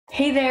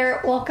Hey there,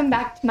 welcome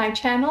back to my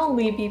channel,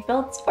 Libby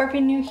Builds, or if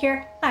you're new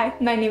here, hi,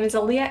 my name is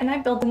Aaliyah and I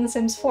build in The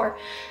Sims 4.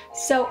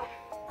 So,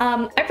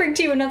 I bring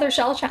to you another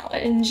shell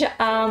challenge.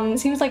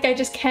 Seems like I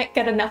just can't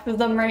get enough of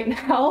them right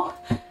now.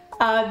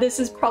 I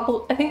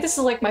think this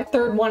is like my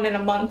third one in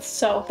a month,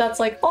 so that's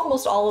like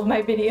almost all of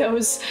my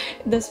videos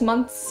this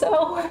month,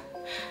 so...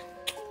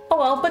 Oh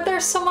well, but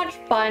they're so much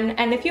fun,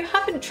 and if you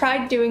haven't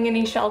tried doing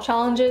any shell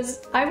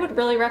challenges, I would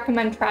really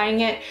recommend trying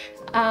it.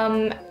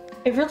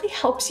 It really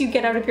helps you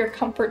get out of your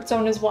comfort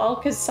zone as well,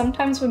 because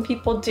sometimes when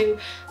people do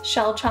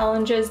shell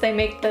challenges, they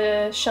make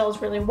the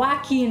shells really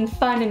wacky and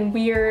fun and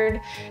weird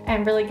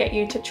and really get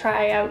you to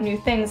try out new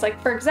things. Like,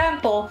 for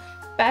example,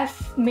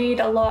 Beth made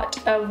a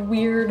lot of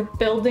weird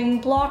building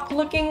block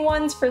looking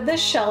ones for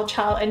this shell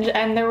challenge,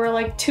 and there were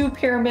like two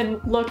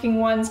pyramid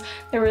looking ones.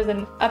 There was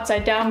an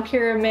upside down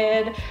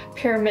pyramid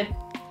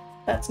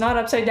that's not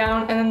upside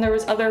down, and then there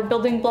was other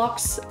building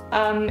blocks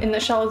in the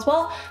shell as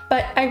well.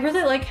 But I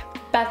really like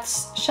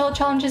Beth's shell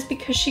challenges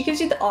because she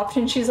gives you the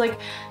option. She's like,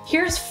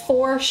 here's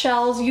 4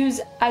 shells, use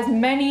as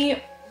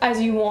many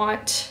as you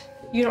want.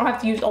 You don't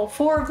have to use all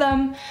 4 of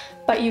them,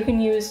 but you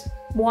can use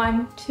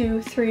 1, 2,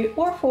 3,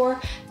 or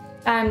 4,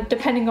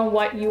 depending on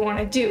what you want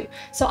to do.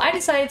 So I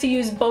decided to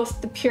use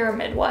both the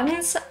pyramid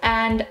ones,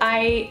 and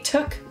I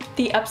took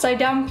the upside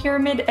down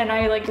pyramid and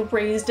I like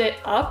raised it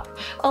up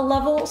a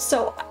level.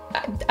 So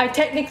I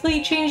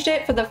technically changed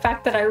it for the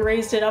fact that I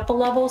raised it up a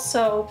level,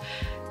 so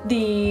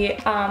the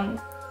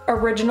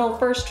original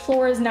first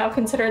floor is now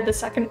considered the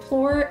second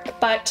floor,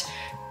 but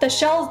the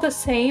shell's the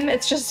same,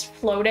 it's just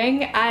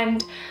floating.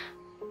 And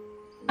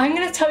I'm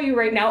gonna tell you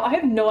right now, I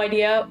have no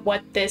idea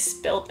what this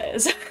build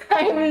is.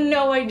 I have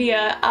no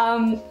idea.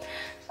 I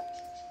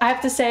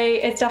have to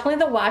say, it's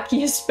definitely the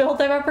wackiest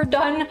build I've ever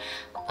done.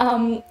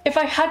 If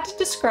I had to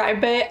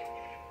describe it,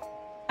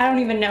 I don't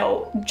even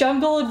know.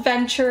 Jungle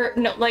adventure,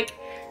 no, like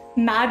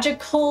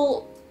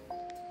magical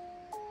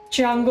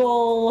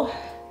jungle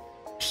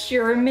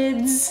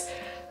pyramids.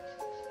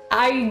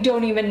 I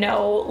don't even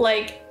know.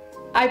 Like,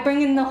 I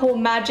bring in the whole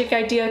magic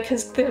idea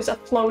because there's a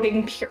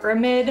floating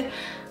pyramid,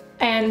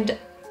 and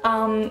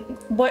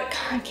what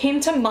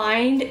came to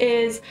mind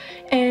is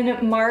in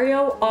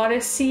Mario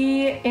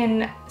Odyssey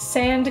in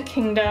Sand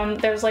Kingdom,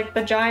 there's like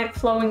the giant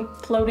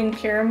floating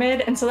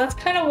pyramid, and so that's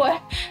kind of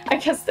what I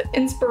guess the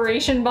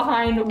inspiration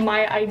behind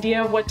my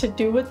idea of what to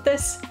do with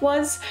this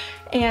was,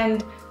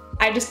 and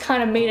I just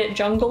kind of made it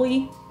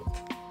jungly,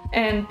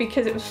 and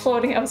because it was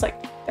floating I was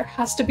like, there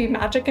has to be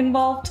magic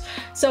involved.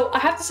 So I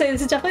have to say,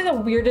 this is definitely the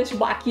weirdest,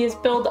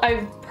 wackiest build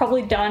I've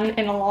probably done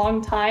in a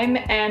long time,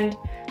 and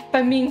if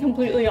I'm being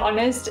completely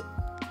honest,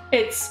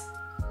 I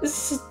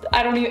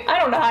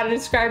don't know how to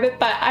describe it,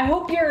 but I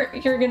hope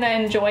you're gonna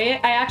enjoy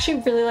it. I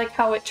actually really like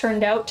how it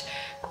turned out,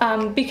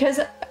 because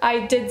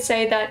I did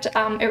say that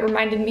it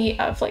reminded me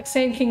of like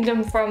Sand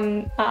Kingdom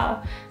from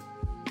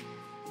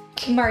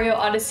Mario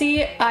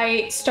Odyssey.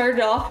 I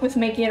started off with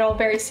making it all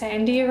very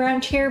sandy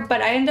around here,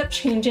 but I ended up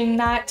changing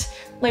that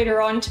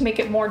later on to make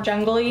it more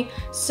jungly.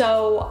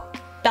 So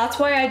that's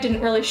why I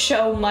didn't really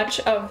show much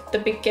of the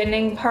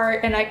beginning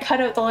part, and I cut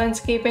out the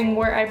landscaping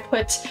where I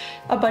put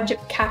a bunch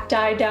of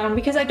cacti down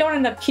because I don't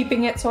end up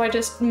keeping it, so I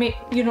just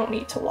you don't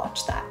need to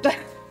watch that.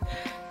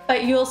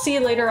 But you'll see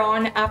later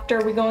on,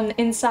 after we go on the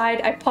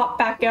inside, I pop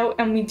back out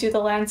and we do the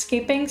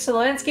landscaping. So the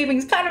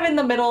landscaping's kind of in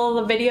the middle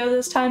of the video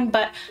this time,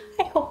 but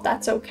I hope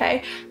that's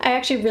okay. I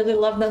actually really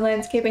love the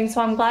landscaping,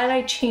 so I'm glad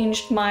I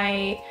changed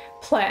my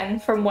plan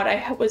from what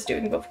I was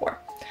doing before.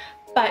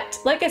 But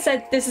like I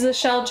said, this is a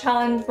shell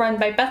challenge run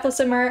by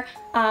Bethlesimmer.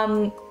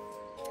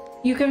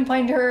 You can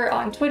find her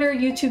on Twitter,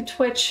 YouTube,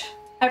 Twitch,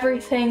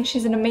 everything.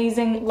 She's an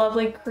amazing,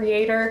 lovely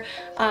creator,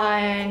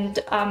 and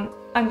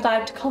I'm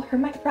glad to call her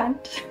my friend.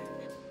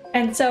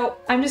 And so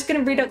I'm just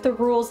gonna read out the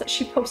rules that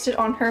she posted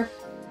on her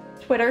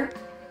Twitter.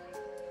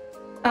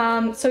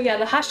 So yeah,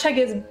 the hashtag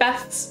is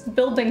Beth's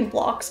building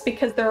blocks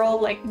because they're all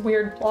like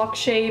weird block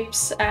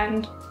shapes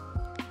and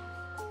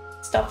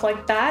stuff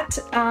like that.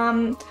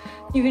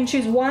 You can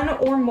choose 1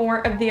 or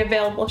more of the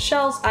available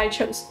shells. I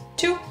chose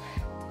 2.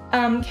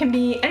 Can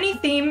be any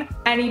theme,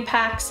 any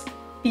packs,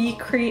 be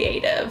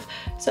creative.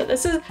 So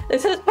this is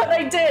what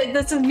I did.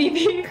 This is me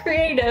being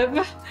creative.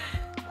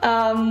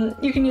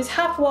 You can use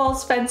half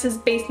walls, fences,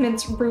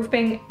 basements,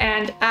 roofing,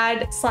 and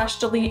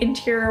add/delete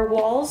interior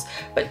walls,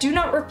 but do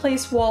not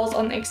replace walls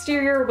on the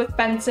exterior with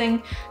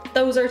fencing.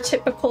 Those are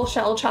typical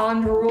shell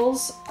challenge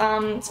rules.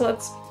 So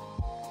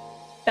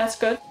that's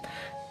good.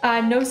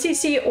 No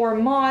CC or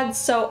mods,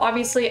 so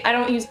obviously I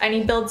don't use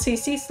any build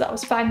CC, so that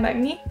was fine by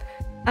me.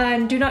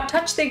 And do not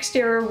touch the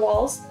exterior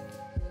walls.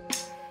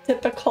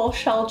 Typical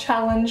shell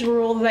challenge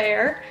rule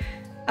there.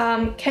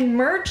 Can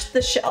merge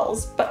the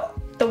shells, but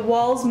the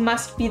walls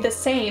must be the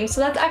same. So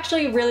that's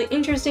actually really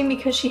interesting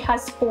because she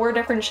has 4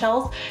 different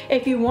shells.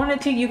 If you wanted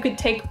to, you could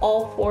take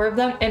all 4 of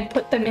them and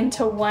put them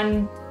into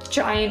one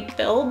giant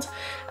build,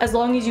 as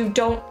long as you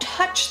don't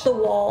touch the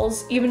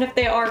walls, even if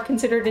they are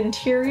considered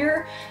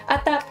interior.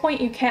 At that point,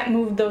 you can't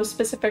move those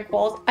specific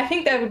walls. I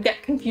think I would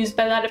get confused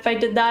by that if I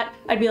did that.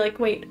 I'd be like,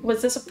 wait,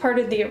 was this a part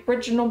of the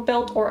original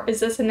build, or is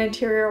this an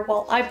interior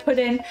wall I put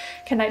in?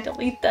 Can I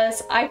delete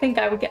this? I think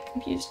I would get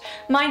confused.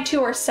 Mine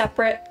two are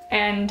separate,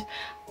 and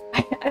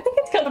I think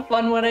it's kind of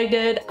fun what I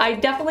did. I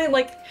definitely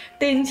like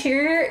the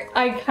interior.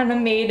 I kind of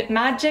made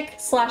magic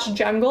slash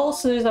jungle,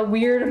 so there's a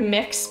weird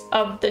mix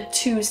of the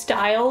two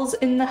styles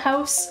in the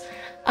house.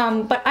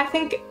 But I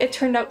think it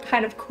turned out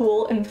kind of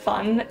cool and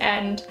fun,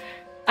 and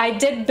I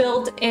did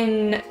build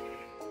in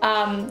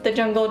the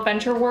jungle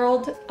adventure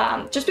world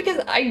just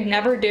because I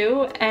never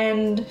do,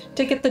 and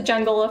to get the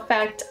jungle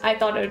effect, I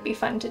thought it would be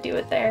fun to do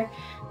it there.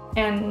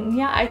 And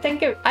yeah, I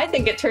think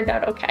it turned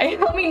out okay.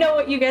 Let me know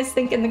what you guys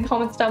think in the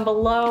comments down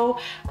below.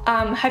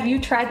 Have you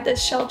tried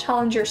this shell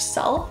challenge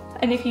yourself?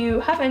 And if you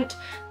haven't,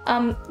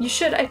 you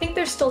should. I think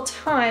there's still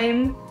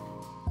time.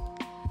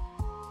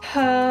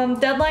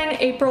 Deadline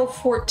April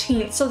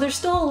 14th, so there's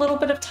still a little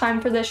bit of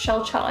time for this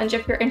shell challenge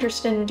if you're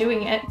interested in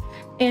doing it.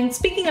 And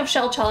speaking of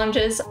shell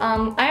challenges,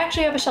 I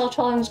actually have a shell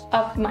challenge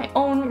of my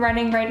own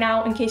running right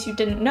now, in case you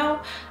didn't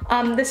know.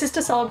 This is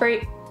to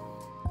celebrate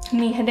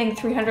me hitting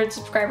 300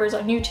 subscribers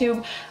on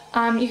YouTube.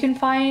 You can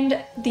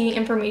find the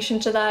information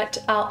to that.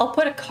 I'll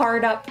put a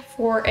card up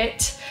for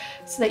it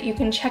so that you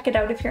can check it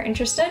out if you're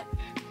interested.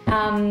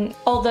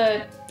 All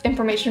the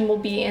information will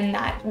be in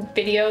that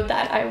video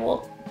that I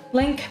will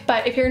link,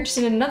 but if you're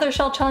interested in another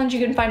shell challenge, you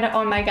can find it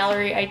on my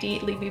gallery ID,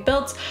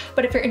 Builds.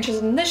 But if you're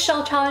interested in this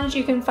shell challenge,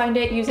 you can find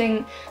it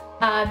using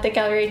the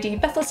gallery ID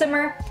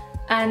Bethlesimmer.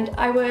 And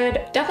I would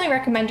definitely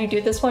recommend you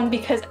do this one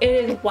because it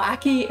is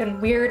wacky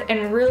and weird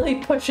and really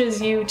pushes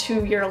you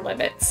to your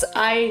limits.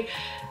 I'm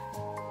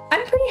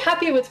pretty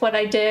happy with what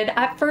I did.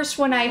 At first,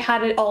 when I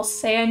had it all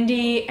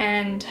sandy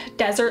and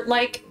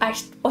desert-like, I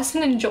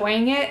wasn't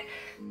enjoying it.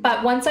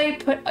 But once I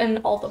put in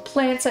all the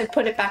plants, I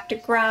put it back to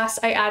grass,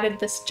 I added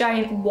this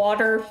giant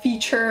water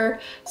feature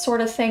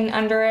sort of thing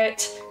under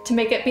it to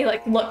make it be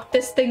like, look,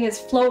 this thing is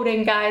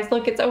floating, guys.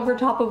 Look, it's over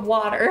top of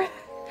water.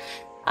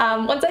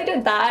 Once I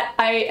did that,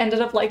 I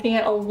ended up liking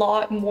it a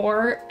lot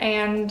more,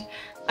 and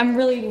I'm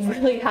really,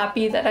 really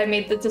happy that I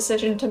made the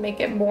decision to make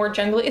it more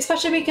jungly,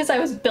 especially because I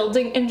was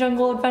building in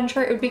Jungle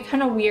Adventure. It would be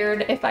kind of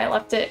weird if I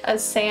left it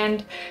as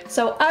sand,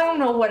 so I don't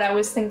know what I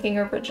was thinking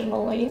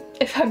originally,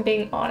 if I'm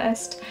being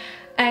honest.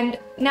 And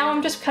now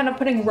I'm just kind of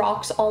putting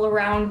rocks all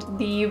around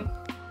the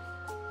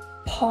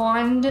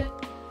pond,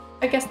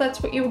 I guess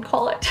that's what you would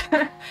call it.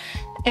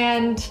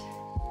 And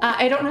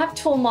I don't have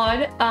tool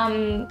mod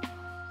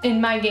in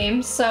my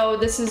game, so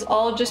this is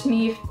all just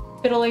me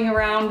fiddling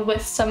around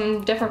with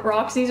some different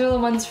rocks. These are the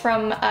ones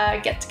from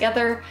Get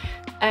Together,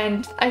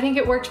 and I think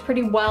it worked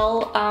pretty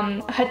well.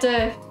 I had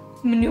to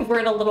maneuver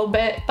it a little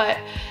bit, but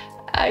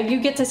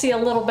you get to see a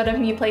little bit of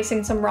me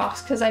placing some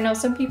rocks because I know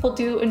some people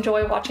do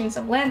enjoy watching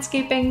some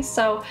landscaping,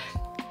 so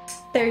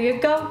there you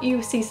go.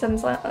 You see some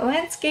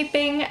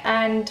landscaping,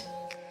 and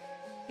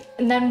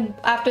then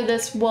after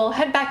this we'll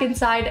head back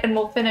inside and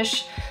we'll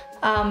finish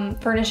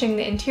furnishing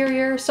the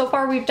interior. So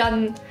far we've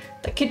done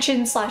the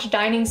kitchen slash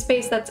dining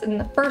space that's in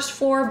the first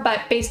floor,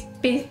 but based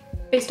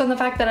on the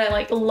fact that I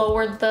like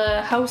lowered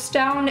the house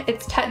down,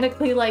 it's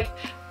technically like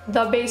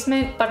the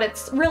basement, but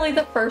it's really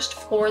the first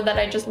floor that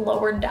I just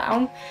lowered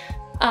down.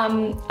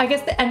 I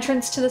guess the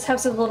entrance to this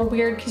house is a little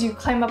weird because you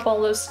climb up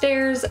all those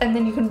stairs and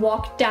then you can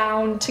walk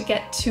down to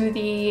get to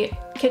the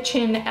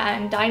kitchen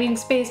and dining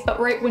space, but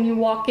right when you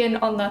walk in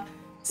on the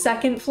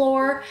second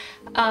floor,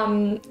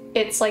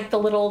 it's like the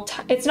little,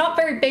 it's not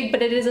very big,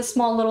 but it is a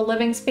small little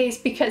living space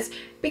because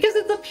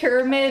it's a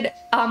pyramid.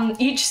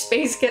 Each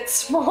space gets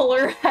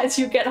smaller as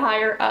you get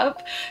higher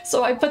up.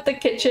 So I put the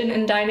kitchen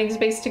and dining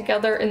space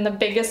together in the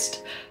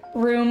biggest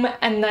room,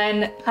 and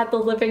then had the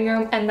living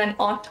room, and then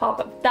on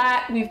top of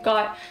that we've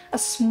got a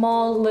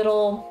small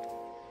little,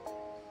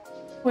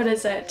 what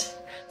is it?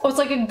 Oh, it's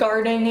like a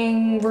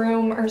gardening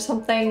room or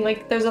something.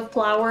 Like there's a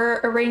flower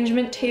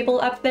arrangement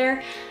table up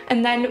there.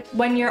 And then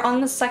when you're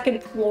on the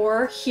second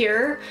floor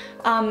here,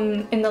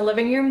 in the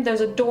living room,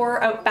 there's a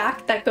door out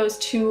back that goes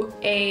to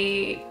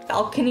a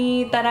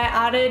balcony that I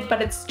added,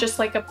 but it's just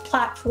like a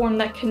platform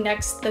that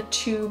connects the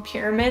two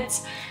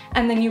pyramids.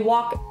 And then you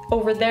walk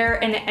over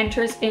there and it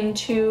enters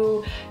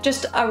into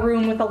just a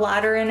room with a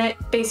ladder in it,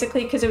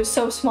 basically, because it was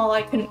so small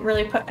I couldn't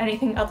really put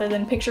anything other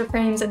than picture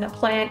frames and a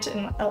plant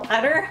and a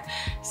ladder.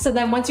 So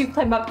then once you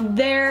climb up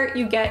there,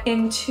 you get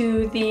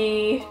into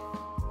the,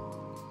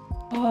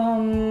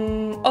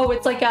 oh,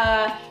 it's like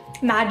a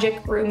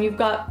magic room. You've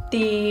got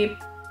the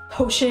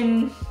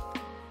potion,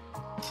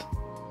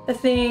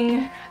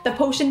 the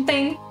potion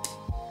thing.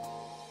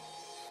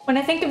 When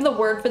I think of the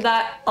word for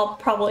that, I'll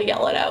probably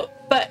yell it out,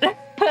 but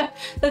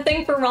the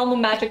thing for Realm of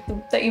Magic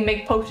that you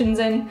make potions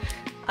in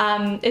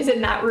is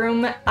in that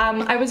room.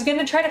 I was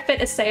gonna try to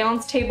fit a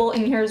seance table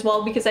in here as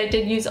well because I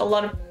did use a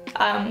lot of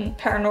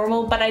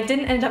paranormal, but I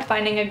didn't end up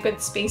finding a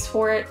good space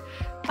for it.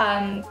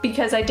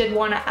 because I did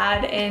want to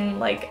add in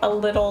like a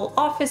little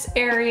office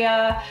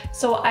area.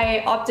 So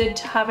I opted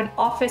to have an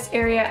office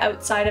area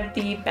outside of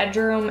the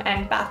bedroom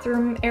and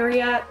bathroom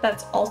area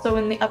that's also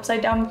in the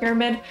upside down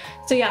pyramid.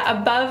 So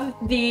yeah, above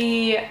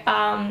the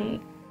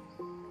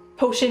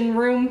potion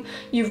room,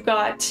 you've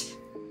got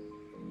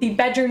the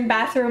bedroom,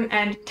 bathroom,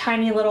 and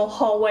tiny little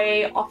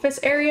hallway office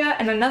area,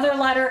 and another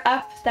ladder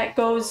up that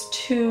goes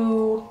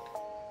to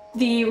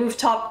the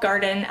rooftop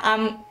garden.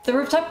 The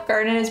rooftop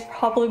garden is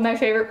probably my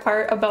favorite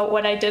part about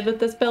what I did with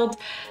this build,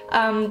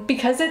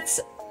 because it's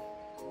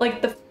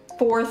like the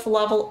 4th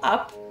level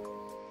up.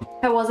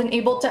 I wasn't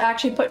able to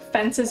actually put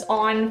fences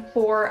on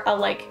for a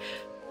like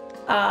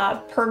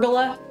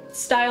pergola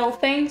style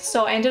thing,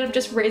 so I ended up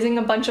just raising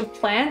a bunch of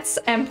plants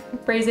and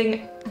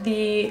raising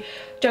the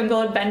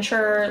jungle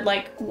adventure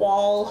like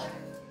wall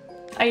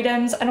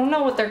items. I don't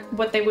know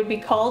what they would be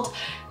called,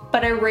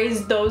 but I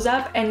raised those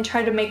up and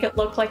tried to make it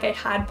look like I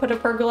had put a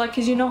pergola,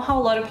 because you know how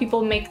a lot of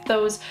people make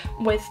those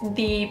with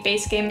the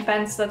base game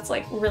fence that's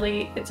like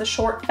really, it's a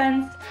short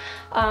fence.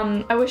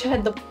 I wish I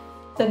had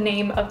the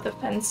name of the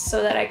fence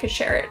so that I could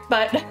share it,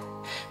 but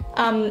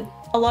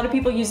a lot of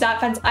people use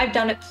that fence. I've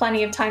done it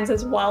plenty of times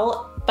as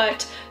well,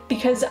 but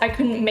because I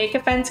couldn't make a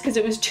fence because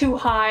it was too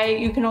high,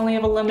 you can only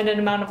have a limited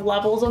amount of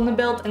levels on the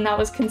build, and that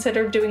was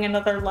considered doing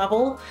another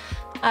level.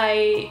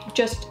 I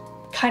just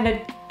kind of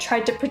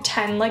tried to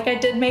pretend like I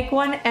did make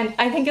one, and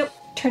I think it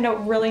turned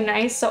out really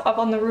nice. So up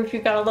on the roof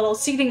you've got a little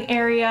seating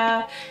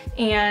area,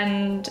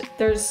 and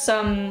there's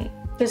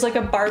like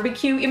a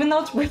barbecue. Even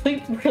though it's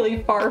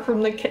really far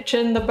from the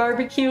kitchen, the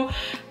barbecue,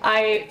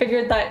 I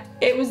figured that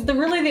it was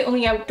really the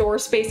only outdoor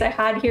space I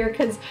had here,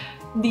 because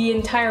the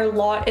entire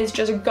lot is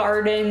just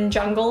garden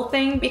jungle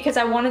thing, because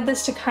I wanted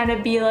this to kind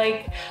of be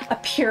like a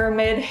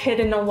pyramid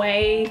hidden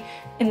away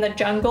in the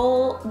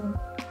jungle,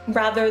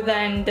 rather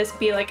than this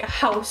be like a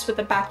house with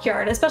a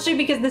backyard, especially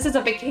because this is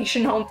a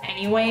vacation home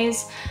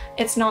anyways.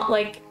 It's not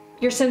like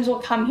your Sims will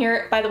come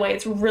here. By the way,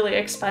 it's really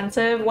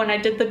expensive. When I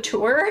did the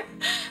tour,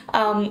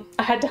 I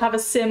had to have a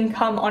Sim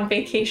come on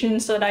vacation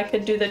so that I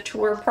could do the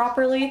tour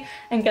properly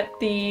and get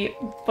the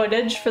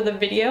footage for the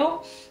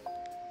video.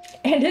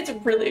 And it's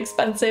really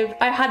expensive.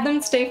 I had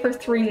them stay for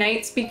 3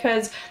 nights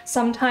because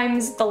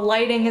sometimes the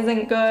lighting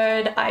isn't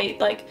good. I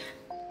like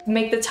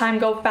make the time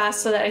go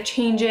fast so that I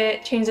change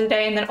the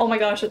day, and then oh my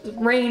gosh, it's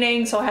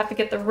raining, so I have to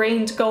get the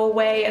rain to go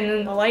away, and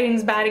then the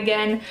lighting's bad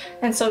again.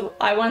 And so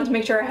I wanted to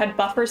make sure I had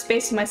buffer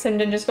space so my Sim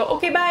didn't just go,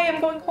 okay, bye,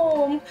 I'm going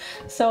home.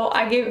 So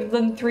I gave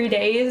them 3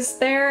 days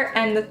there,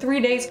 and the 3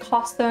 days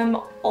cost them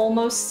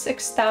almost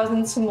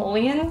 6,000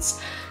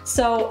 simoleons.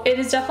 So it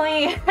is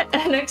definitely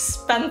an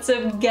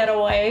expensive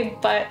getaway,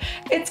 but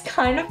it's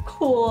kind of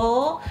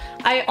cool.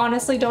 I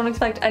honestly don't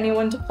expect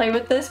anyone to play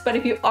with this, but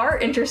if you are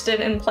interested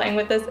in playing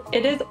with this,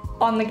 it is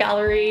on the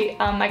gallery.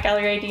 My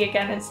gallery ID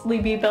again is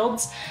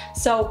Speedbuild.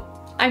 So,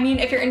 I mean,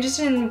 if you're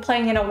interested in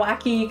playing in a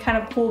wacky kind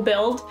of cool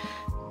build,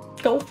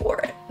 go for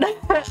it.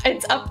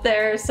 It's up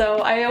there, so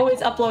I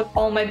always upload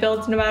all my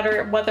builds no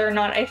matter whether or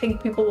not I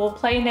think people will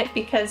play in it,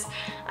 because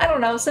I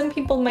don't know, some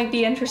people might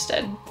be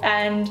interested,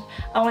 and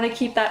I want to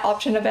keep that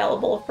option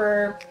available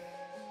for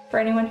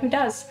anyone who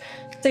does.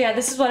 So yeah,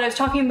 this is what I was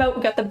talking about.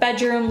 We got the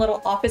bedroom,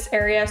 little office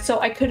area, so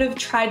I could have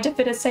tried to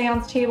fit a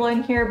seance table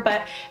in here,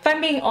 but if I'm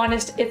being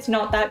honest, it's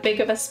not that big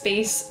of a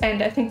space,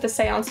 and I think the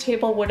seance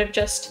table would have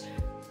just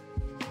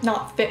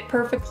not fit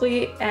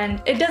perfectly,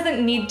 and it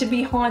doesn't need to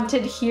be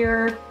haunted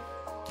here.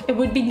 It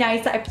would be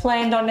nice. I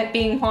planned on it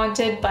being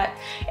haunted, but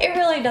it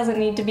really doesn't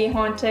need to be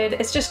haunted.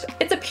 It's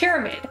a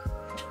pyramid.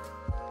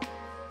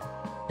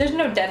 There's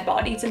no dead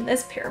bodies in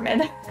this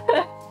pyramid.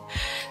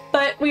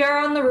 But we are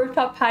on the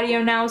rooftop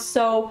patio now,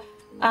 so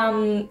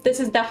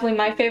this is definitely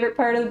my favorite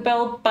part of the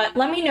build, but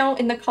let me know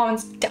in the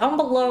comments down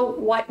below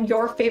what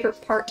your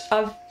favorite part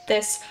of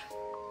this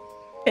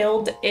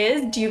build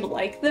is. Do you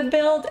like the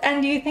build,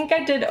 and do you think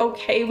I did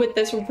okay with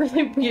this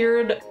really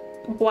weird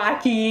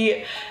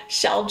wacky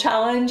shell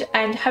challenge,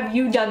 and have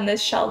you done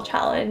this shell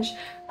challenge?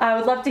 I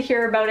would love to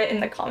hear about it in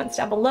the comments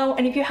down below,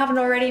 and if you haven't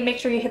already, make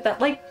sure you hit that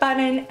like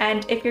button,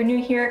 and if you're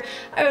new here,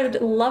 I would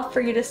love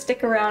for you to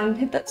stick around and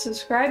hit that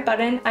subscribe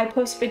button. I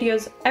post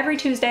videos every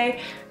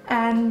Tuesday,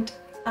 and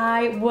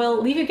I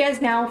will leave you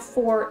guys now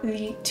for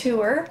the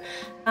tour.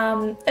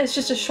 It's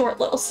just a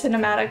short little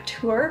cinematic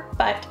tour,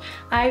 but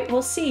I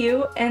will see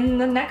you in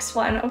the next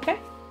one, okay?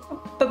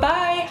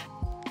 Bye-bye!